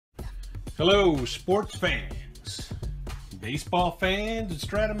Hello, sports fans, baseball fans, and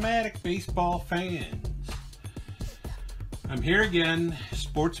Strat-O-Matic baseball fans. I'm here again,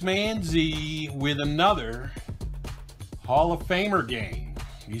 Sportsman Z, with another Hall of Famer game.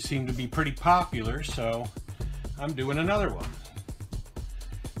 You seem to be pretty popular, so I'm doing another one.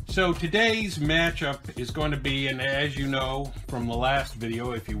 So today's matchup is going to be, and as you know from the last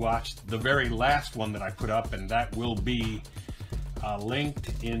video, if you watched the very last one that I put up, and that will be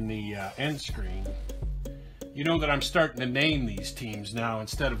linked in the end screen, you know that I'm starting to name these teams now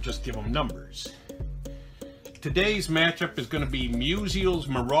instead of just give them numbers. Today's matchup is going to be Musial's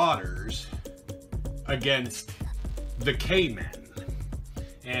Marauders against the K-Men.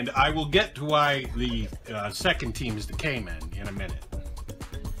 And I will get to why the second team is the K-Men in a minute.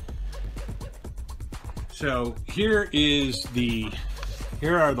 So here are the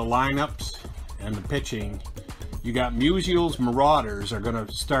lineups and the pitching. You got Musial's Marauders are going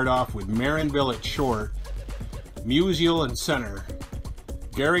to start off with Marinville at short, Musial in center,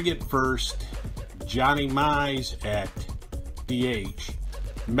 Garrick at first, Johnny Mize at DH,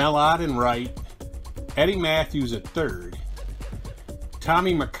 Mellott in right, Eddie Matthews at third,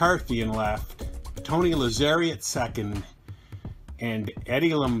 Tommy McCarthy in left, Tony Lazzeri at second, and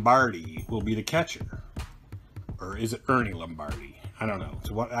Eddie Lombardi will be the catcher. Or is it Ernie Lombardi? I don't know.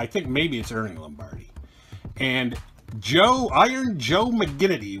 So I think maybe it's Ernie Lombardi. And Iron Joe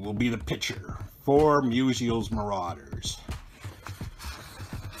McGinnity will be the pitcher for Musial's Marauders.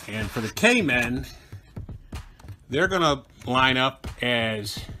 And for the K-Men, they're going to line up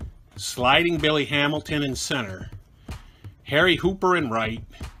as Sliding Billy Hamilton in center, Harry Hooper in right,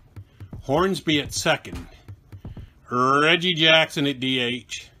 Hornsby at second, Reggie Jackson at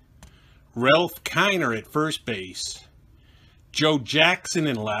DH, Ralph Kiner at first base, Joe Jackson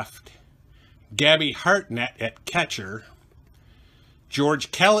in left, Gabby Hartnett at catcher,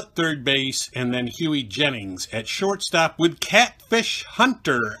 George Kell at third base, and then Huey Jennings at shortstop with Catfish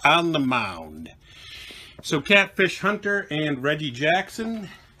Hunter on the mound. So Catfish Hunter and Reggie Jackson,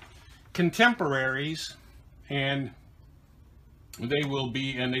 contemporaries, and they will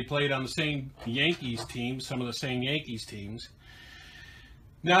be, and they played on the same Yankees teams, some of the same Yankees teams.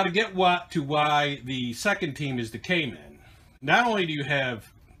 Now to get to why the second team is the K-Men, not only do you have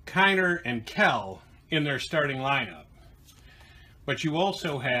Kiner and Kell in their starting lineup, but you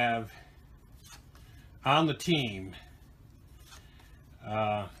also have on the team,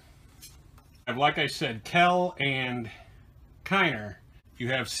 like I said, Kell and Kiner. You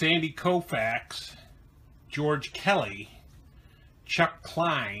have Sandy Koufax, George Kelly, Chuck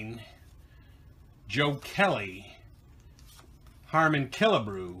Klein, Joe Kelly, Harmon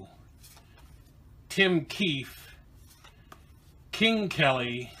Killebrew, Tim Keefe, King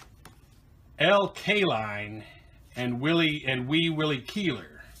Kelly, L. Kaline, and Wee Willie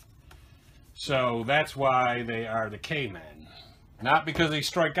Keeler. So that's why they are the K-Men. Not because they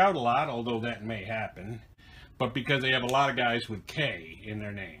strike out a lot, although that may happen, but because they have a lot of guys with K in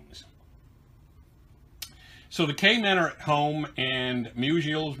their names. So the K-Men are at home, and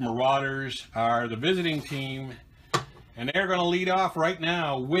Musial's Marauders are the visiting team, and they're going to lead off right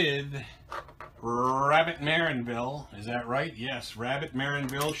now with Rabbit Marinville. Is that right? Yes, Rabbit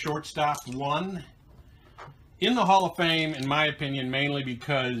Marinville, shortstop 1. In the Hall of Fame, in my opinion, mainly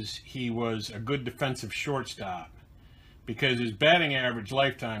because he was a good defensive shortstop, because his batting average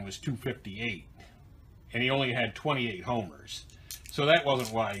lifetime was .258, and he only had 28 homers. So that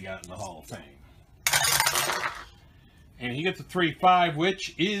wasn't why he got in the Hall of Fame. And he gets a 3-5,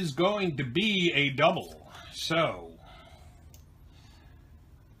 which is going to be a double. So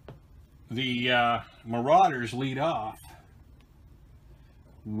the Marauders lead off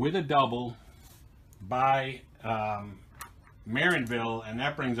with a double by Marinville, and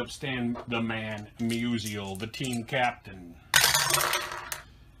that brings up Stan the Man Musial, the team captain.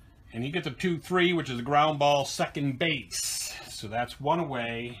 And he gets a 2-3, which is a ground ball second base. So that's one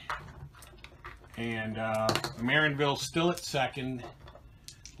away. And Marinville still at second.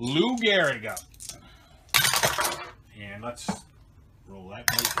 Lou Gehrig up. And let's roll that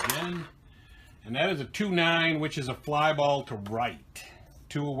dice again. And that is a 2-9, which is a fly ball to right.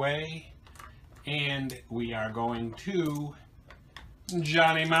 2 away. And we are going to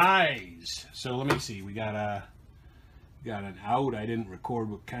Johnny Mize. So let me see. We got an out. I didn't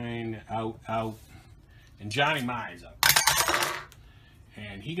record what kind. Out. And Johnny Mize up.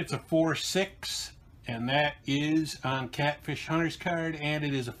 And he gets a 4-6. And that is on Catfish Hunter's card. And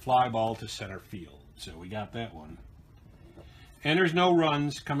it is a fly ball to center field. So we got that one. And there's no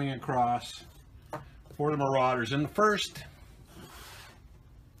runs coming across for the Marauders in the first.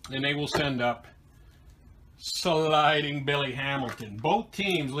 And they will send up sliding Billy Hamilton. Both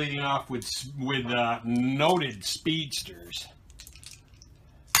teams leading off with noted speedsters.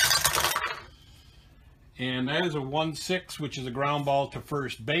 And that is a 1-6, which is a ground ball to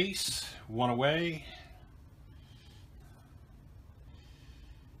first base. One away.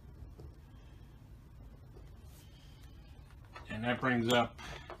 And that brings up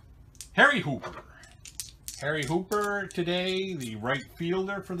Harry Hooper. Harry Hooper today, the right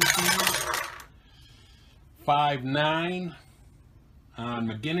fielder for the team. 5'9". On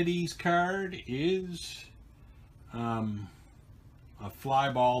McGinnity's card is a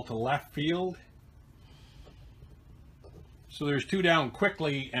fly ball to left field. So there's two down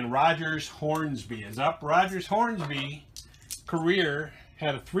quickly, and Rogers Hornsby is up. Rogers Hornsby, career,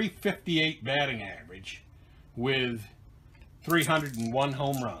 had a .358 batting average with 301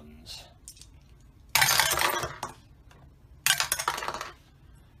 home runs.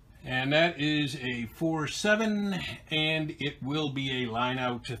 And that is a 4-7, and it will be a line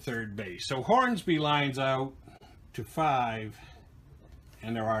out to third base. So Hornsby lines out to 5,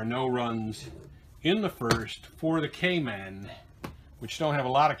 and there are no runs in the first for the K-Men, which don't have a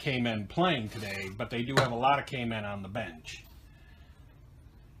lot of K-Men playing today, but they do have a lot of K-Men on the bench.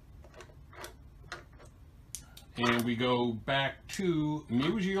 And we go back to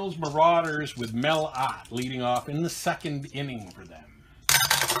Musial's Marauders with Mel Ott leading off in the second inning for them.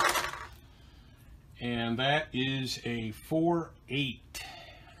 And that is a 4-8.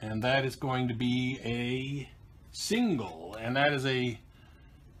 And that is going to be a single. And that is a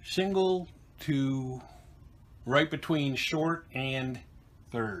single to right between short and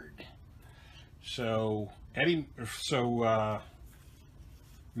third. So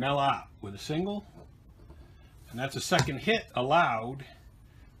Mel Ott with a single. And that's a second hit allowed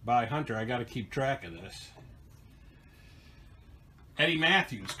by Hunter. I got to keep track of this. Eddie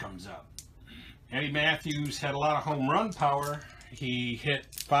Matthews comes up. Eddie Matthews had a lot of home run power. He hit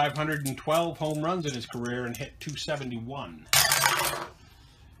 512 home runs in his career and hit 271.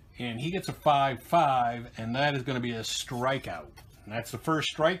 And he gets a 5-5, and that is going to be a strikeout. And that's the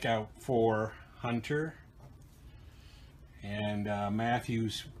first strikeout for Hunter. And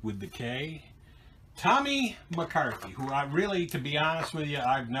Matthews with the K. Tommy McCarthy, who I really, to be honest with you,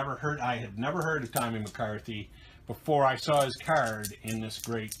 I had never heard of Tommy McCarthy before I saw his card in this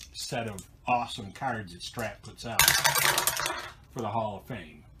great set of awesome cards that Strat puts out for the Hall of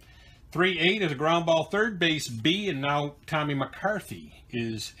Fame. 3-8 is a ground ball third base B, and now Tommy McCarthy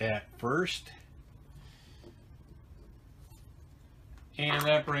is at first. And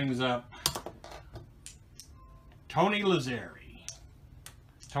that brings up Tony Lazzeri.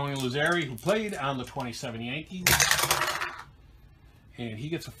 Tony Lazzeri, who played on the 27 Yankees. And he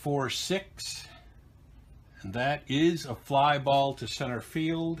gets a 4-6. And that is a fly ball to center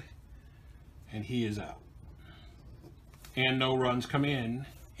field. And he is out. And no runs come in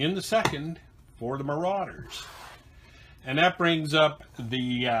the second for the Marauders. And that brings up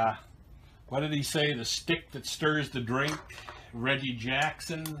the, what did he say, the stick that stirs the drink, Reggie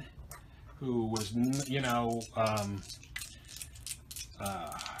Jackson, who was, you know,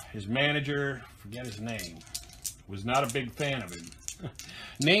 his manager, forget his name, was not a big fan of him.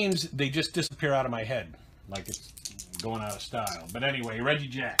 Names, they just disappear out of my head, like it's going out of style. But anyway, Reggie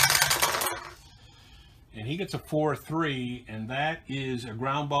Jackson. And he gets a 4-3, and that is a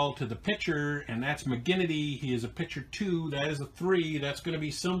ground ball to the pitcher, and that's McGinnity. He is a pitcher 2. That is a 3. That's going to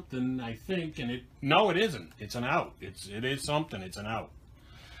be something, I think. And no, it isn't. It's an out. It is something. It's an out.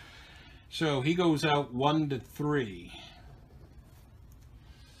 So he goes out 1-3.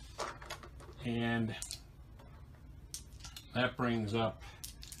 And that brings up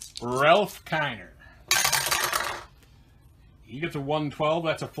Ralph Kiner. He gets a 1-12.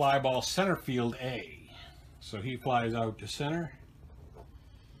 That's a fly ball center field A. So he flies out to center.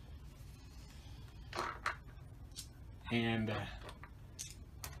 And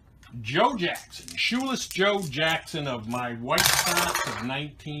Joe Jackson, Shoeless Joe Jackson of my White Sox of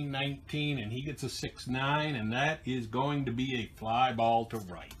 1919, and he gets a 6-9, and that is going to be a fly ball to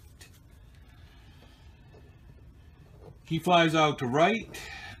right. He flies out to right.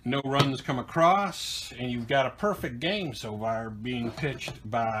 No runs come across, and you've got a perfect game so far being pitched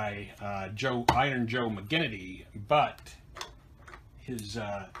by Iron Joe McGinnity, but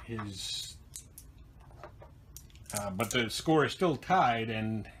but the score is still tied,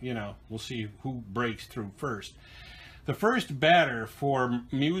 and you know, we'll see who breaks through first. The first batter for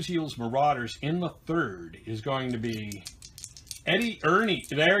Musial's Marauders in the third is going to be Ernie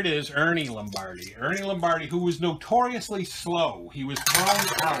Lombardi. Ernie Lombardi, who was notoriously slow. He was thrown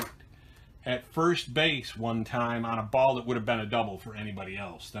out at first base one time on a ball that would have been a double for anybody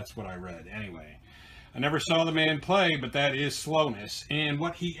else. That's what I read. Anyway, I never saw the man play, but that is slowness. And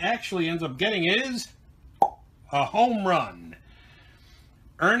what he actually ends up getting is a home run.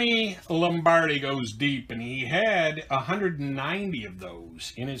 Ernie Lombardi goes deep, and he had 190 of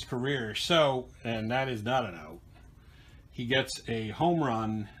those in his career. So, and that is not an out. He gets a home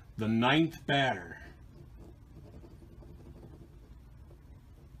run, the 9th batter.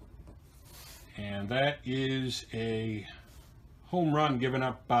 And that is a home run given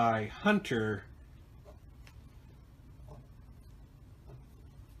up by Hunter.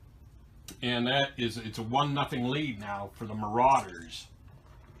 And it's a 1-0 lead now for the Marauders.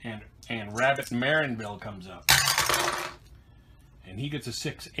 And Rabbit Marinville comes up. And he gets a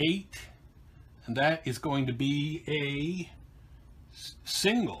 6-8. And that is going to be a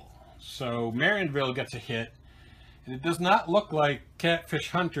single. So Marinville gets a hit. And it does not look like Catfish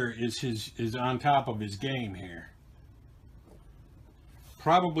Hunter is on top of his game here.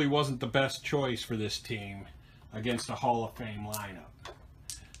 Probably wasn't the best choice for this team against a Hall of Fame lineup.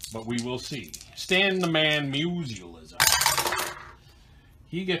 But we will see. Stan the Man Musial is up.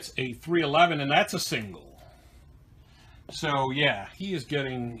 He gets a 311, and that's a single. So yeah, he's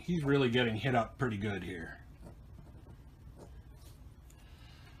really getting hit up pretty good here.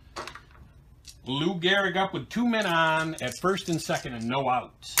 Lou Gehrig up with 2 men on at first and second and no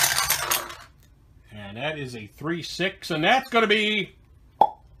outs. And that is a 3-6, and that's going to be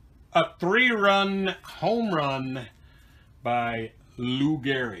a 3-run home run by Lou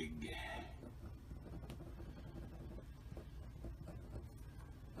Gehrig.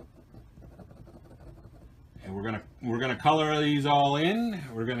 And we're gonna color these all in.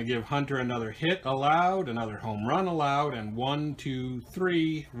 We're gonna give Hunter another hit allowed, another home run allowed, and 1, 2,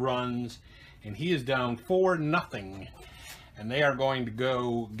 3 runs. And he is down 4-0. And they are going to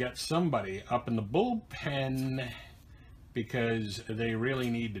go get somebody up in the bullpen because they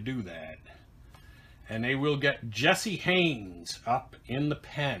really need to do that. And they will get Jesse Haynes up in the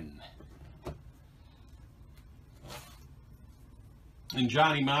pen. And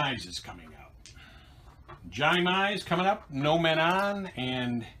Johnny Mize is coming up. Johnny Mize coming up, no men on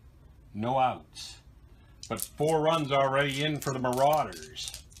and no outs. But 4 runs already in for the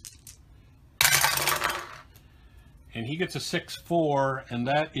Marauders. And he gets a 6-4, and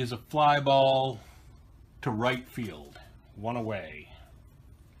that is a fly ball to right field. 1 away.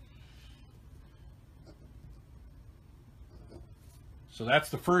 So that's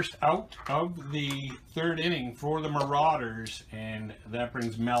the first out of the 3rd inning for the Marauders, and that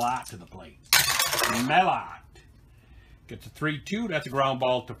brings Melot to the plate. Melot gets a 3-2. That's a ground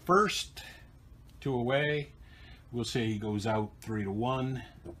ball to first. 2 away. We'll say he goes out 3-1.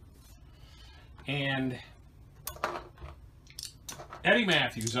 And Eddie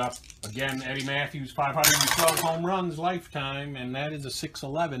Matthews up. Again, Eddie Matthews, 512 home runs lifetime, and that is a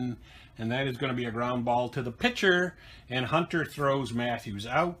 6-11, and that is going to be a ground ball to the pitcher, and Hunter throws Matthews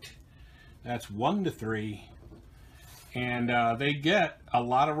out. That's 1-3, and they get a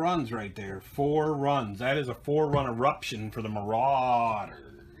lot of runs right there. 4 runs. That is a 4-run eruption for the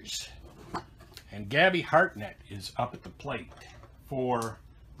Marauders. And Gabby Hartnett is up at the plate for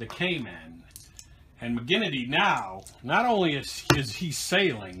the K-Men. And McGinnity now, not only is he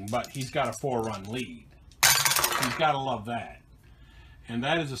sailing, but he's got a 4-run lead. He's got to love that. And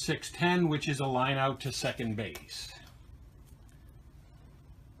that is a 6-10, which is a line out to second base.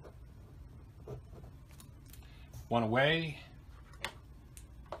 1 away.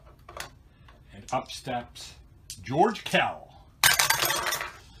 And up steps George Kell.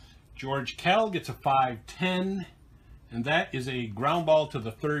 George Kell gets a 5-10, and that is a ground ball to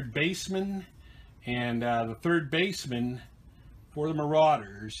the 3rd baseman. And the 3rd baseman for the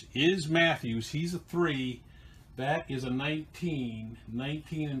Marauders is Matthews. He's a 3. That is a 19.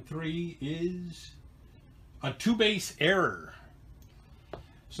 19 and 3 is a 2-base error.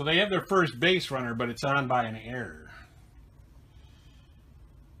 So they have their first base runner, but it's on by an error.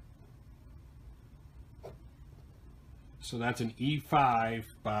 So that's an E5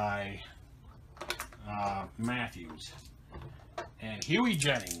 by Matthews. And Huey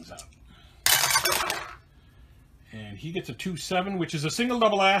Jennings up. And he gets a 2-7, which is a single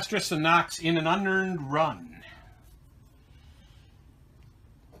double asterisk and knocks in an unearned run.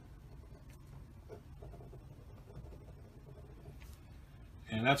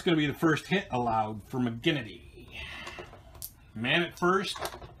 And that's going to be the first hit allowed for McGinnity. Man at first,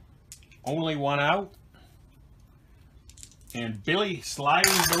 only 1 out. And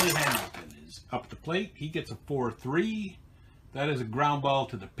Sliding Billy Hamilton is up the plate. He gets a 4-3. That is a ground ball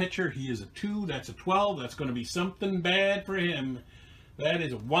to the pitcher. He is a 2. That's a 12. That's going to be something bad for him. That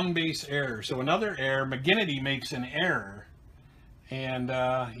is a 1-base error. So another error. McGinnity makes an error. And,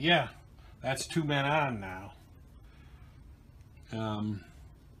 yeah, That's 2 men on now.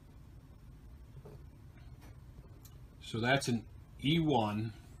 So that's an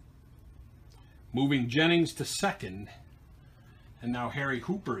E1. Moving Jennings to second. And now Harry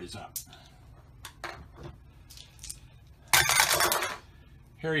Hooper is up.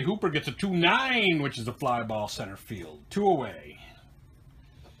 Harry Hooper gets a 2-9, which is a fly ball center field. 2 away.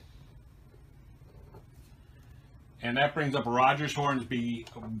 And that brings up Rogers Hornsby,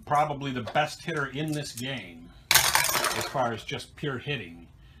 probably the best hitter in this game as far as just pure hitting.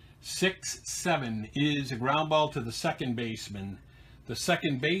 6-7 is a ground ball to the second baseman. The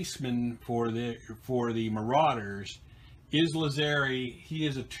second baseman for the Marauders is Lazzeri. He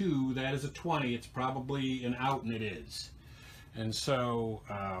is a 2. That is a 20. It's probably an out, and it is. And so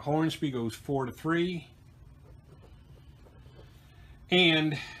Hornsby goes 4-3.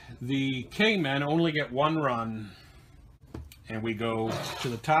 And the K-men only get 1 run. And we go to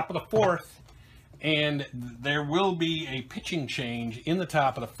the top of the 4th. And there will be a pitching change in the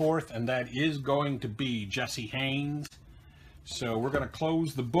top of the 4th. And that is going to be Jesse Haynes. So we're going to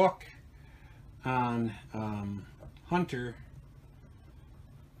close the book on Hunter.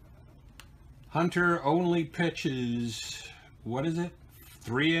 Hunter only pitches, what is it?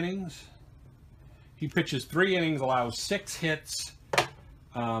 3 innings? He pitches 3 innings, allows 6 hits.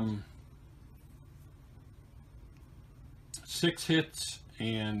 6 hits,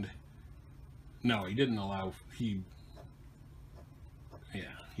 and no, he didn't allow, he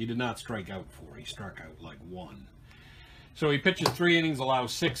did not strike out 4. He struck out like 1. So he pitches 3 innings,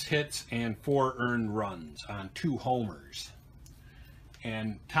 allows 6 hits, and 4 earned runs on 2 homers.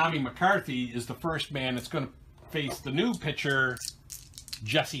 And Tommy McCarthy is the first man that's going to face the new pitcher,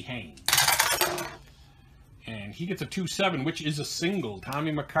 Jesse Haynes. And he gets a 2-7, which is a single.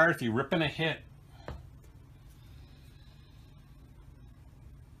 Tommy McCarthy ripping a hit.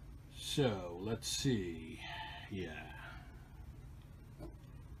 So, let's see. Yeah.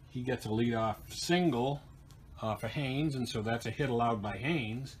 He gets a leadoff single off of Haynes, and so that's a hit allowed by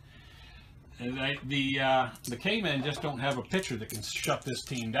Haynes. And the K-men just don't have a pitcher that can shut this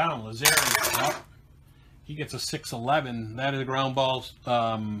team down. Lazzeri is up. He gets a 6-11. That is a ground ball,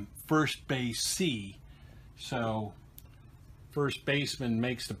 first base C. So, first baseman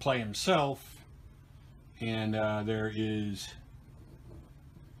makes the play himself. And there is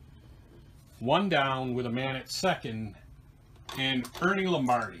 1 down with a man at second. And Ernie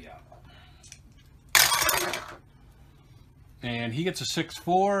Lombardi up. And he gets a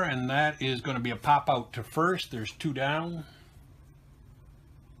 6-4, and that is going to be a pop out to first. There's 2 down.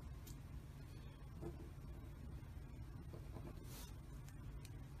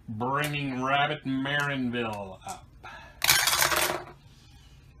 Bringing Rabbit Marinville up.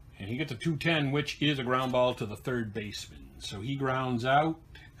 And he gets a 2-10, which is a ground ball to the third baseman. So he grounds out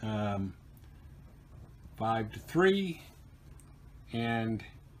 5-3. And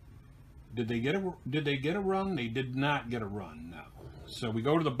did they get a run? They did not get a run, no. So we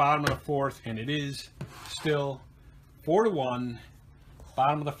go to the bottom of the 4th, and it is still 4-1.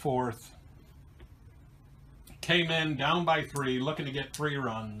 Bottom of the 4th. K-men down by 3, looking to get 3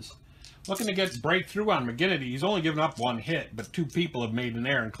 runs. Looking to get breakthrough on McGinnity. He's only given up 1 hit, but 2 people have made an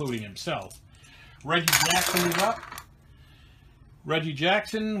error, including himself. Reggie Jackson is up. Reggie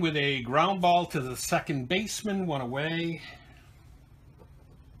Jackson with a ground ball to the second baseman, 1 away.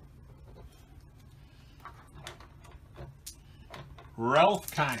 Ralph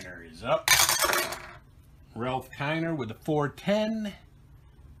Kiner is up. Ralph Kiner with a 4-10.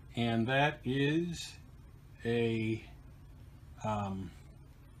 And that is a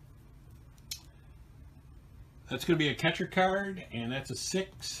that's going to be a catcher card, and that's a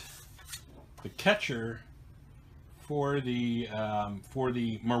 6. The catcher for the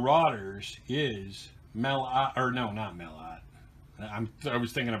Marauders is Melot, or no, not Melot. I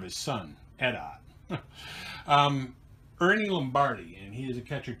was thinking of his son, Edot. Ernie Lombardi, and he is a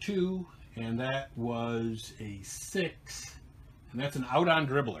catcher 2, and that was a 6, and that's an out on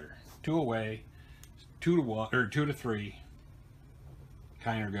dribbler. 2 away, 2-1 or 2-3.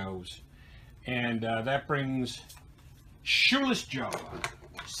 Kiner goes, and that brings Shoeless Joe.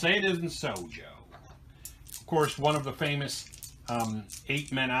 Say it isn't so, Joe. Of course, one of the famous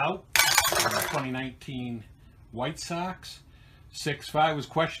 8 men out in the 2019 White Sox. 6-5 was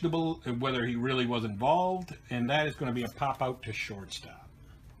questionable whether he really was involved, and that is going to be a pop out to shortstop.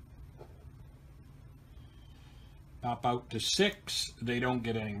 Pop out to 6. They don't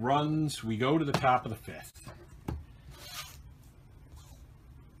get any runs. We go to the top of the 5th.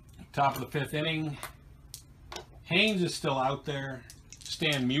 Top of the 5th inning. Haynes is still out there.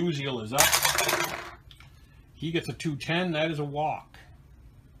 Stan Musial is up. He gets a 2-10. That is a walk.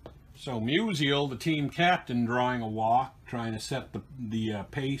 So Musial, the team captain, drawing a walk, trying to set the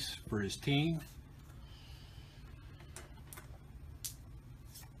pace for his team.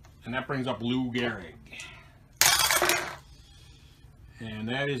 And that brings up Lou Gehrig. And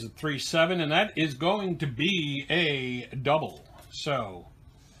that is a 3-7, and that is going to be a double. So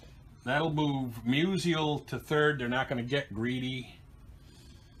that'll move Musial to third. They're not going to get greedy.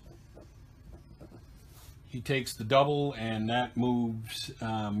 He takes the double, and that moves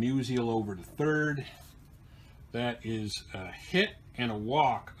Musial over to third. That is a hit and a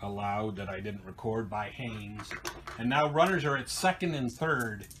walk allowed that I didn't record by Haynes. And now runners are at second and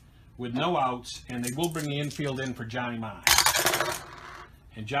third with no outs, and they will bring the infield in for Johnny Mize.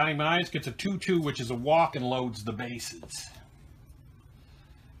 And Johnny Mize gets a 2-2, which is a walk, and loads the bases.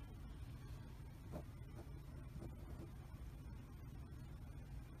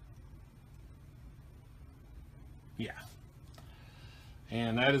 Yeah.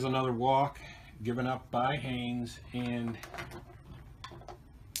 And that is another walk given up by Haynes, and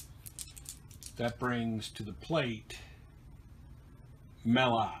that brings to the plate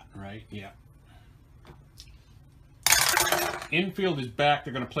Melot, right? Yeah. Infield is back.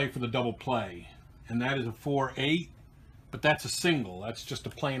 They're going to play for the double play, and that is a 4-8, but that's a single. That's just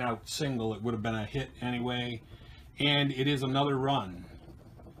a plain out single. It would have been a hit anyway, and it is another run.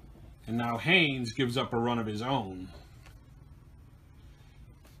 And now Haynes gives up a run of his own.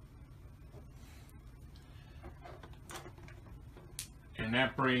 And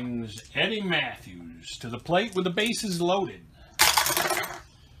that brings Eddie Matthews to the plate with the bases loaded.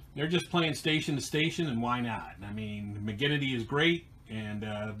 They're just playing station to station, and why not? I mean, McGinnity is great, and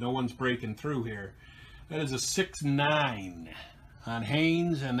no one's breaking through here. That is a 6-9 on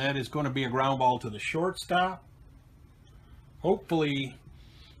Haynes, and that is going to be a ground ball to the shortstop. Hopefully,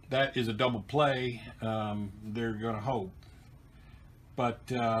 that is a double play. They're going to hope. But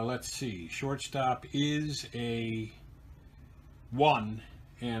let's see. Shortstop is a 1,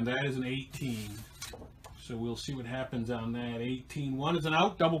 and that is an 18. So we'll see what happens on that. 18-1 is an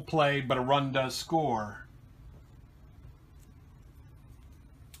out double play, but a run does score.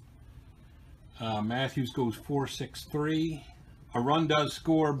 Matthews goes 4-6-3. A run does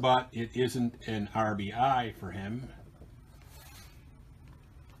score, but it isn't an RBI for him.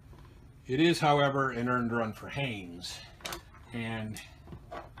 It is, however, an earned run for Haynes. And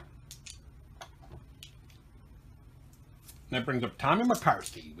that brings up Tommy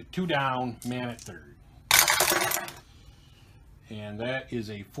McCarthy with 2 down, man at third. And that is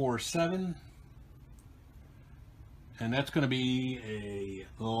a 4-7. And that's going to be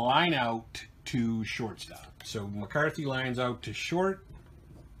a line out to shortstop. So McCarthy lines out to short.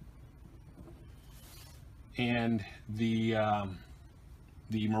 And the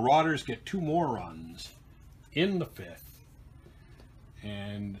Marauders get 2 more runs in the 5th.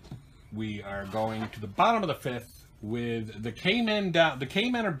 And we are going to the bottom of the 5th with the K-Men down. The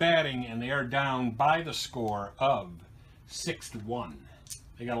K-Men are batting, and they are down by the score of 6-1.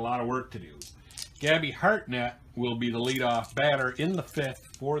 They got a lot of work to do. Gabby Hartnett will be the leadoff batter in the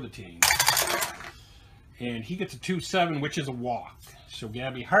 5th for the team. And he gets a 2-7, which is a walk. So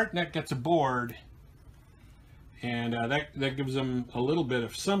Gabby Hartnett gets aboard, and that gives them a little bit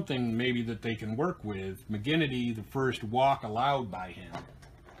of something maybe that they can work with. McGinnity, the first walk allowed by him.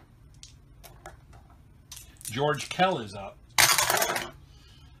 George Kell is up.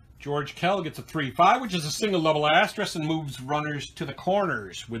 George Kell gets a 3-5, which is a single double asterisk, and moves runners to the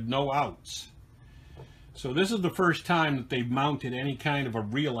corners with no outs. So this is the first time that they've mounted any kind of a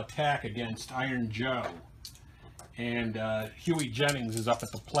real attack against Iron Joe. And Huey Jennings is up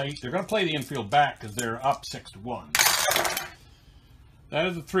at the plate. They're going to play the infield back because they're up 6-1. That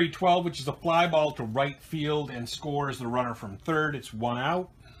is a 3-12, which is a fly ball to right field and scores the runner from third. It's 1 out.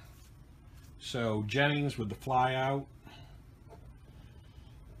 So Jennings with the fly out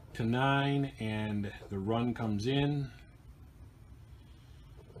to 9, and the run comes in.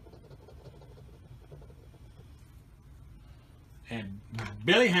 And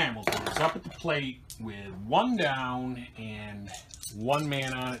Billy Hamilton is up at the plate with 1 down and 1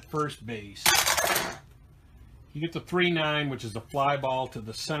 man on at first base. He gets a 3-9, which is a fly ball to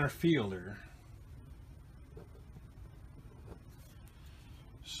the center fielder.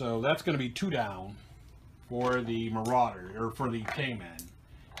 So that's going to be 2 down for the Marauder, or for the K-Men.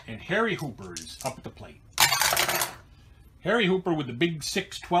 And Harry Hooper is up at the plate. Harry Hooper with the big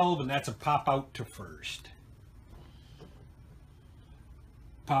 6-12, and that's a pop out to first.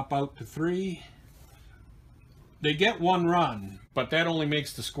 Pop out to 3. They get 1 run, but that only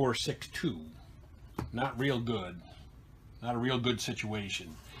makes the score 6-2. Not real good. Not a real good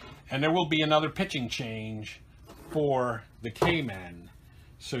situation. And there will be another pitching change for the K-Men.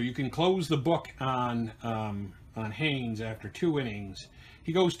 So you can close the book on Haynes after 2 innings.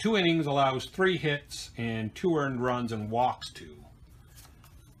 He goes 2 innings, allows 3 hits and 2 earned runs, and walks 2.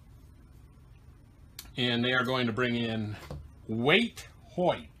 And they are going to bring in Waite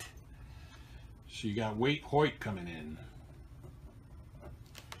Hoyt. So you got Waite Hoyt coming in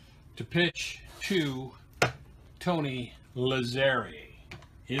to pitch to Tony Lazzeri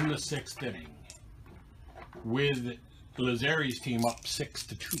in the 6th inning, with Lazzeri's team up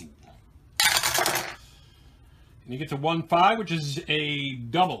 6-2. And you get to 1-5, which is a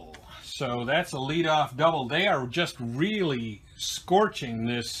double. So that's a leadoff double. They are just really scorching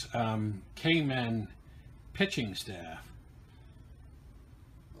this K-Men pitching staff.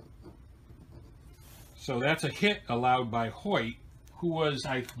 So that's a hit allowed by Hoyt, who was,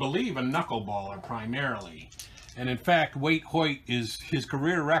 I believe, a knuckleballer primarily. And in fact, Waite Hoyt, his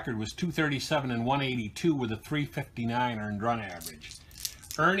career record was 237 and 182 with a 359 earned run average.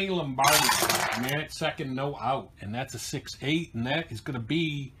 Ernie Lombardi, man at second, no out, and that's a 6-8, and that is going to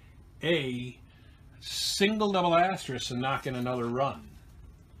be a single double asterisk and knock in another run.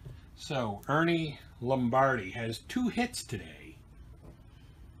 So Ernie Lombardi has 2 hits today,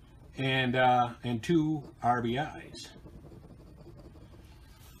 and 2 RBIs,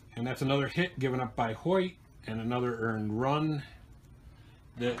 and that's another hit given up by Hoyt and another earned run.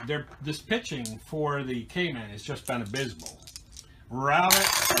 This pitching for the K-Men has just been abysmal.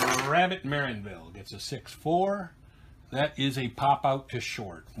 Rabbit Marinville gets a 6-4. That is a pop out to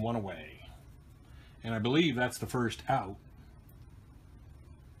short, 1 away. And I believe that's the first out.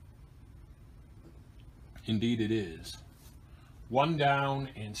 Indeed it is. 1 down,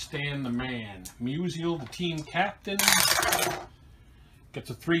 and Stan the man. Musial, the team captain, gets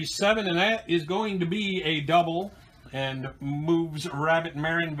a 3-7, and that is going to be a double, and moves Rabbit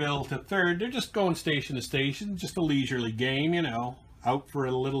Marinville to 3rd. They're just going station to station, just a leisurely game, you know, out for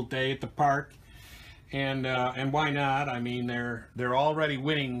a little day at the park, and why not? I mean, they're already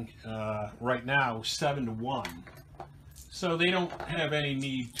winning right now 7-1, so they don't have any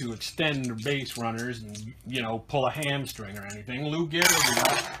need to extend their base runners and, you know, pull a hamstring or anything. Lou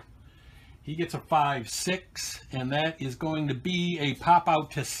Gehrig, he gets a 5-6, and that is going to be a pop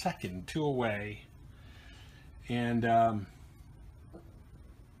out to 2nd, 2 away. And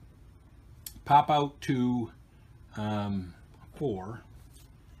pop out to 4.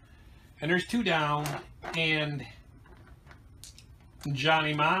 And there's 2 down, and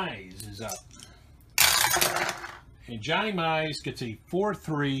Johnny Mize is up. And Johnny Mize gets a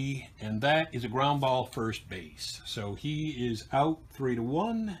 4-3, and that is a ground ball first base. So he is out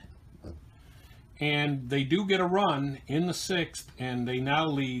 3-1. And they do get a run in the 6th, and they now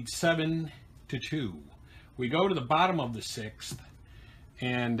lead 7-2. We go to the bottom of the 6th,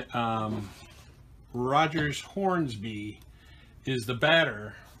 and Rogers Hornsby is the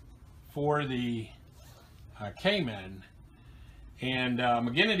batter for the K-Men. And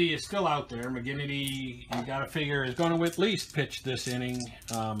McGinnity is still out there. McGinnity, you got to figure, is going to at least pitch this inning.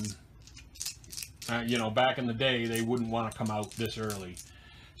 You know, back in the day, they wouldn't want to come out this early.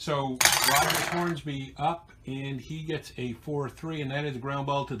 So Rogers Hornsby up, and he gets a 4-3, and that is a ground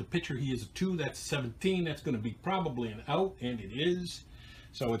ball to the pitcher. He is a 2. That's 17. That's going to be probably an out, and it is.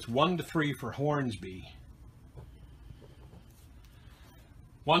 So it's 1-3 for Hornsby.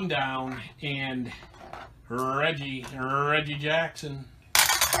 1 down, and Reggie Jackson,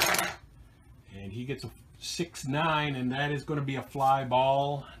 and he gets a 6-9, and that is going to be a fly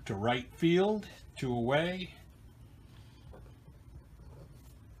ball to right field, 2 away.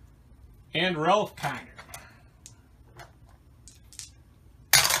 And Ralph Kiner.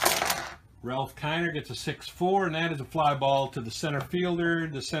 Ralph Kiner gets a 6-4, and that is a fly ball to the center fielder.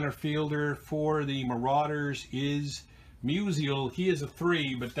 The center fielder for the Marauders is Musial. He is a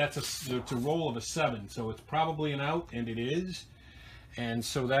 3, but it's a roll of a 7, so it's probably an out, and it is. And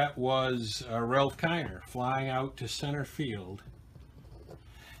so that was Ralph Kiner flying out to center field.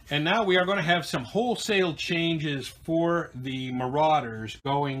 And now we are going to have some wholesale changes for the Marauders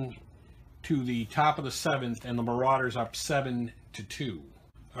going to the top of the 7th, and the Marauders up 7-2.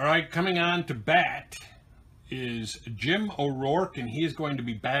 All right, coming on to bat is Jim O'Rourke, and he is going to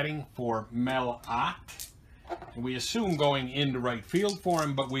be batting for Mel Ott. And we assume going into right field for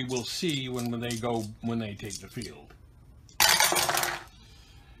him, but we will see when they take the field.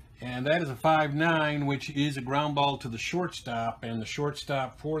 And that is a 5-9, which is a ground ball to the shortstop, and the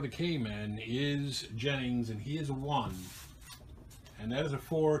shortstop for the K-Men is Jennings, and he is a 1. And that is a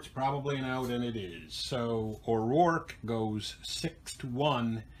 4. It's probably an out, and it is. So O'Rourke goes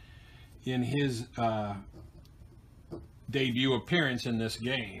 6-1 in his debut appearance in this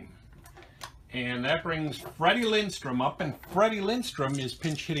game. And that brings Freddie Lindstrom up, and Freddie Lindstrom is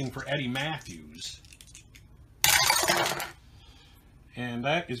pinch hitting for Eddie Matthews. And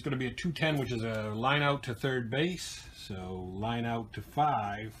that is going to be a 2-10, which is a line out to third base. So line out to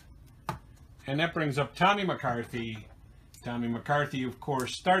 5. And that brings up Tommy McCarthy. Tommy McCarthy, of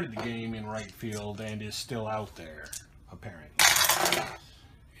course, started the game in right field and is still out there, apparently.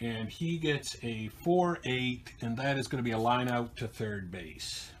 And he gets a 4-8, and that is going to be a line out to third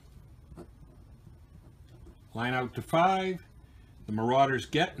base. Line out to 5. The Marauders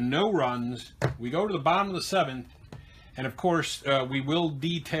get no runs. We go to the bottom of the 7th. And of course, we will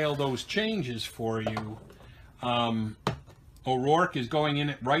detail those changes for you. O'Rourke is going in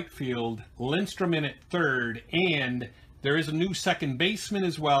at right field. Lindstrom in at third. And there is a new second baseman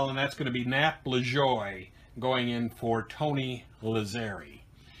as well. And that's going to be Nap LaJoie going in for Tony Lazzeri.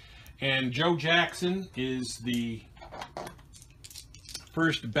 And Joe Jackson is the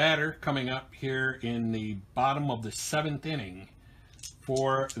first batter coming up here in the bottom of the 7th inning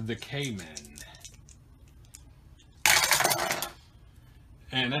for the K-Men.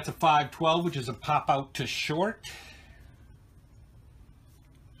 And that's a 5-12, which is a pop out to short.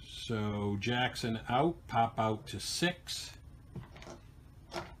 So Jackson out, pop out to 6.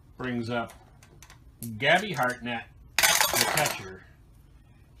 Brings up Gabby Hartnett, the catcher.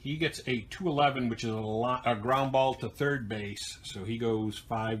 He gets a 2-11, which is a ground ball to third base. So he goes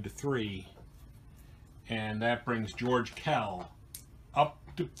 5-3. And that brings George Kell up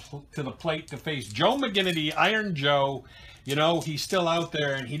to the plate to face Joe McGinnity, Iron Joe. You know, he's still out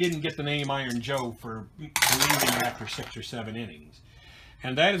there, and he didn't get the name Iron Joe for leaving after 6 or 7 innings.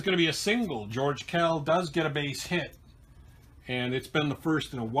 And that is going to be a single. George Kell does get a base hit. And it's been the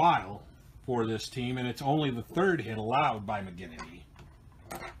first in a while for this team, and it's only the 3rd hit allowed by McGinnity.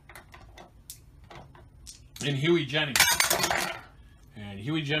 And Huey Jennings. And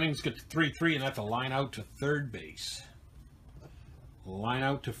Huey Jennings gets 3-3, and that's a line out to third base. Line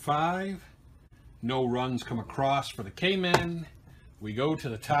out to 5. No runs come across for the K-Men. We go to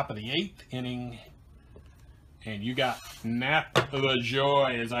the top of the 8th inning. And you got Nap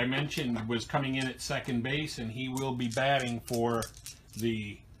LaJoie, as I mentioned, was coming in at second base, and he will be batting for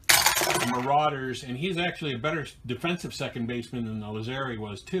the Marauders. And he's actually a better defensive second baseman than Lazzeri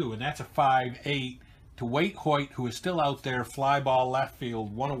was, too. And that's a 5-8 to Wade Hoyt, who is still out there, fly ball left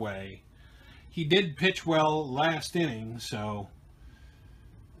field, 1 away. He did pitch well last inning, so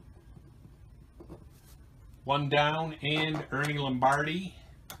 1 down, and Ernie Lombardi,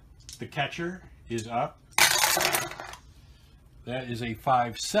 the catcher, is up. That is a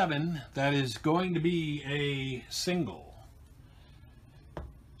 5-7. That is going to be a single.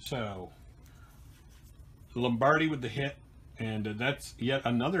 So Lombardi with the hit, and that's yet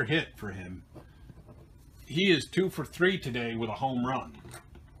another hit for him. He is 2 for 3 today with a home run.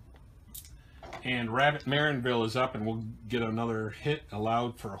 And Rabbit Marinville is up, and we'll get another hit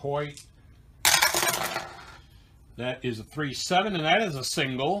allowed for Hoyt. That is a 3-7, and that is a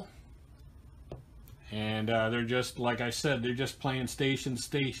single. And they're just, like I said, they're just playing station to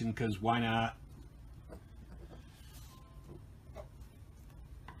station, because why not?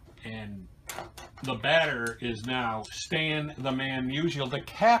 And the batter is now Stan the Man Musial, the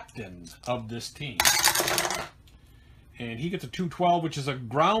captain of this team. And he gets a 2-12, which is a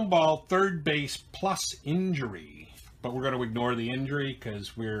ground ball third base plus injury. But we're going to ignore the injury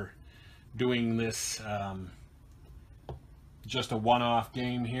because we're doing this just a one-off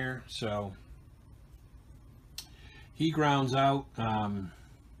game here. So he grounds out, let's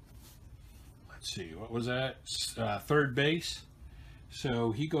see, what was that? Third base.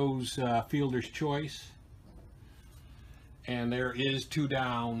 So he goes fielder's choice. And there is 2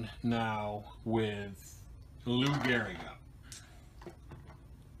 down now with Lou Gehrig up.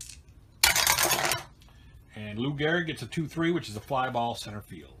 And Lou Gehrig gets a 2-3, which is a fly ball center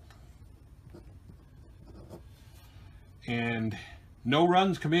field. And no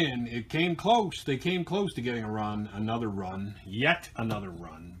runs come in. It came close. They came close to getting a run, another run, yet another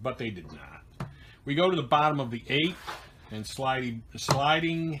run, but they did not. We go to the bottom of the 8th, and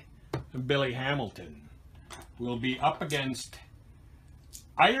sliding Billy Hamilton will be up against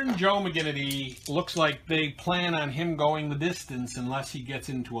Iron Joe McGinnity. Looks like they plan on him going the distance unless he gets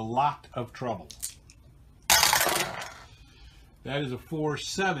into a lot of trouble. That is a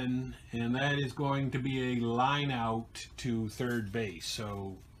 4-7, and that is going to be a line out to third base.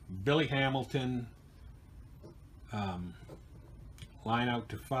 So Billy Hamilton, line out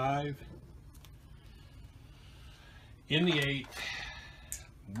to 5. In the 8th,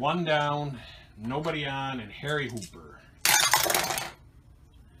 1 down, nobody on, and Harry Hooper.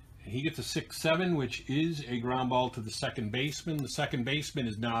 And he gets a 6-7, which is a ground ball to the second baseman. The second baseman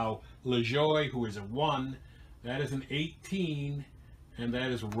is now Lazzeri, who is a 1. That is an 18, and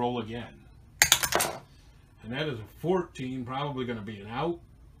that is a roll again. And that is a 14, probably going to be an out,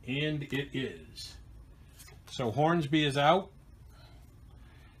 and it is. So Hornsby is out.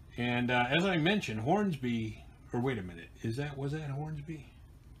 And as I mentioned, Hornsby, or wait a minute, was that Hornsby?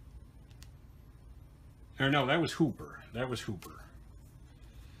 Or no, that was Hooper. That was Hooper.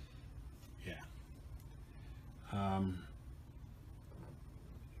 Yeah.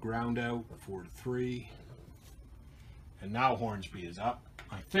 Ground out, 4-3. And now Hornsby is up.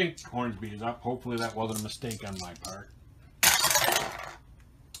 I think Hornsby is up. Hopefully that wasn't a mistake on my part.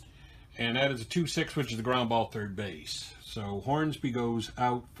 And that is a 2-6, which is the ground ball third base. So Hornsby goes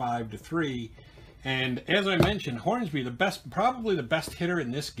out 5-3. And as I mentioned, Hornsby, probably the best hitter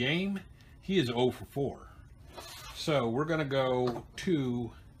in this game. He is 0 for 4. So we're going to go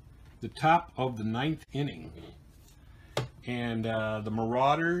to the top of the 9th inning. And the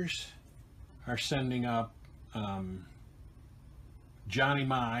Marauders are sending up Johnny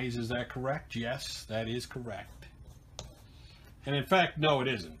Mize. Is that correct? Yes, that is correct. And in fact, no, it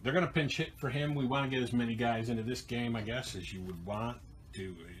isn't. They're going to pinch hit for him. We want to get as many guys into this game, I guess, as you would want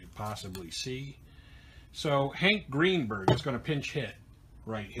to possibly see. So Hank Greenberg is going to pinch hit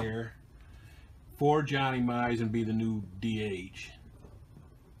right here for Johnny Mize and be the new DH.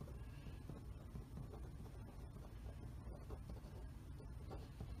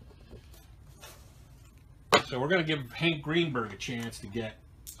 So we're going to give Hank Greenberg a chance to get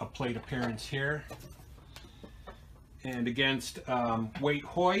a plate appearance here. And against Waite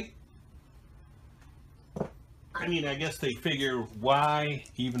Hoyt, I mean, I guess they figure why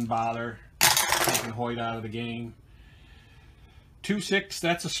even bother taking Hoyt out of the game. 2-6,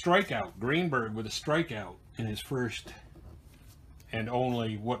 that's a strikeout. Greenberg with a strikeout in his first and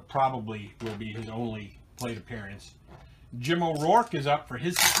only, what probably will be his only plate appearance. Jim O'Rourke is up for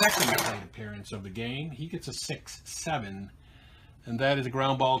his second plate appearance of the game. He gets a 6-7, and that is a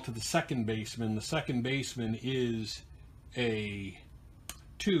ground ball to the second baseman. The second baseman is a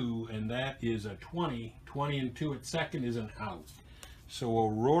 2, and that is a 20. 20 and 2 at second is an out. So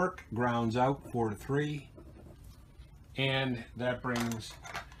O'Rourke grounds out 4-3, and that brings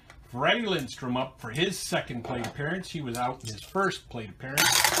Freddie Lindstrom up for his second plate appearance. He was out in his first plate appearance.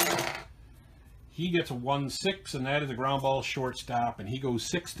 He gets a 1-6, and that is a ground ball shortstop, and he goes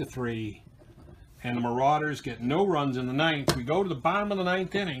 6-3. And the Marauders get no runs in the 9th. We go to the bottom of the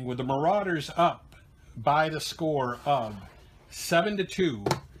 9th inning with the Marauders up by the score of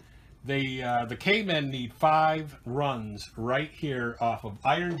 7-2. The K-Men need 5 runs right here off of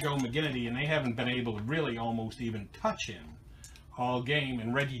Iron Joe McGinnity, and they haven't been able to really almost even touch him all game.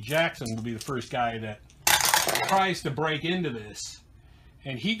 And Reggie Jackson will be the first guy that tries to break into this,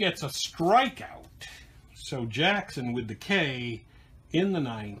 and he gets a strikeout. So Jackson with the K in the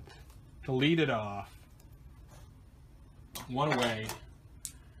 9th to lead it off. 1 away.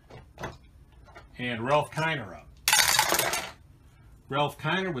 And Ralph Kiner up. Ralph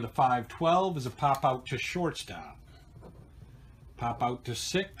Kiner with a 5-12 is a pop out to shortstop. Pop out to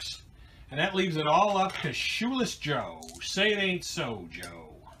 6. And that leaves it all up to Shoeless Joe. Say it ain't so,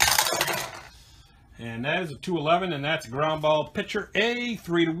 Joe. And that is a 2-11, and that's a ground ball pitcher A,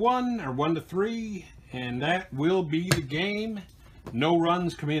 3-1 or 1-3. And that will be the game. No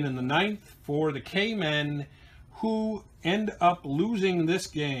runs come in the 9th for the K-Men, who end up losing this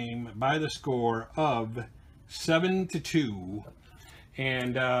game by the score of 7-2.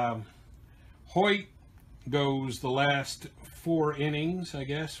 And Hoyt goes the last 4 innings, I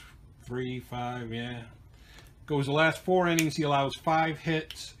guess. 3, 5, yeah. Goes the last 4 innings. He allows 5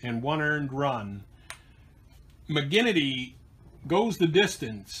 hits and 1 earned run. McGinnity goes the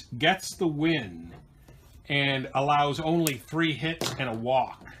distance, gets the win, and allows only 3 hits and a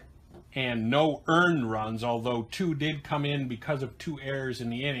walk. And no earned runs, although 2 did come in because of 2 errors in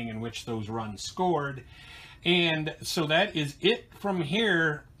the inning in which those runs scored. And so that is it from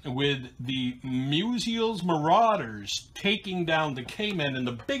here with the Musial's Marauders taking down the K-Men in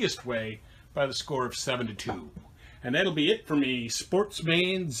the biggest way by the score of 7-2. And that'll be it for me,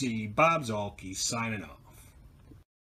 Sportsman Z, Bob Zalke, signing off.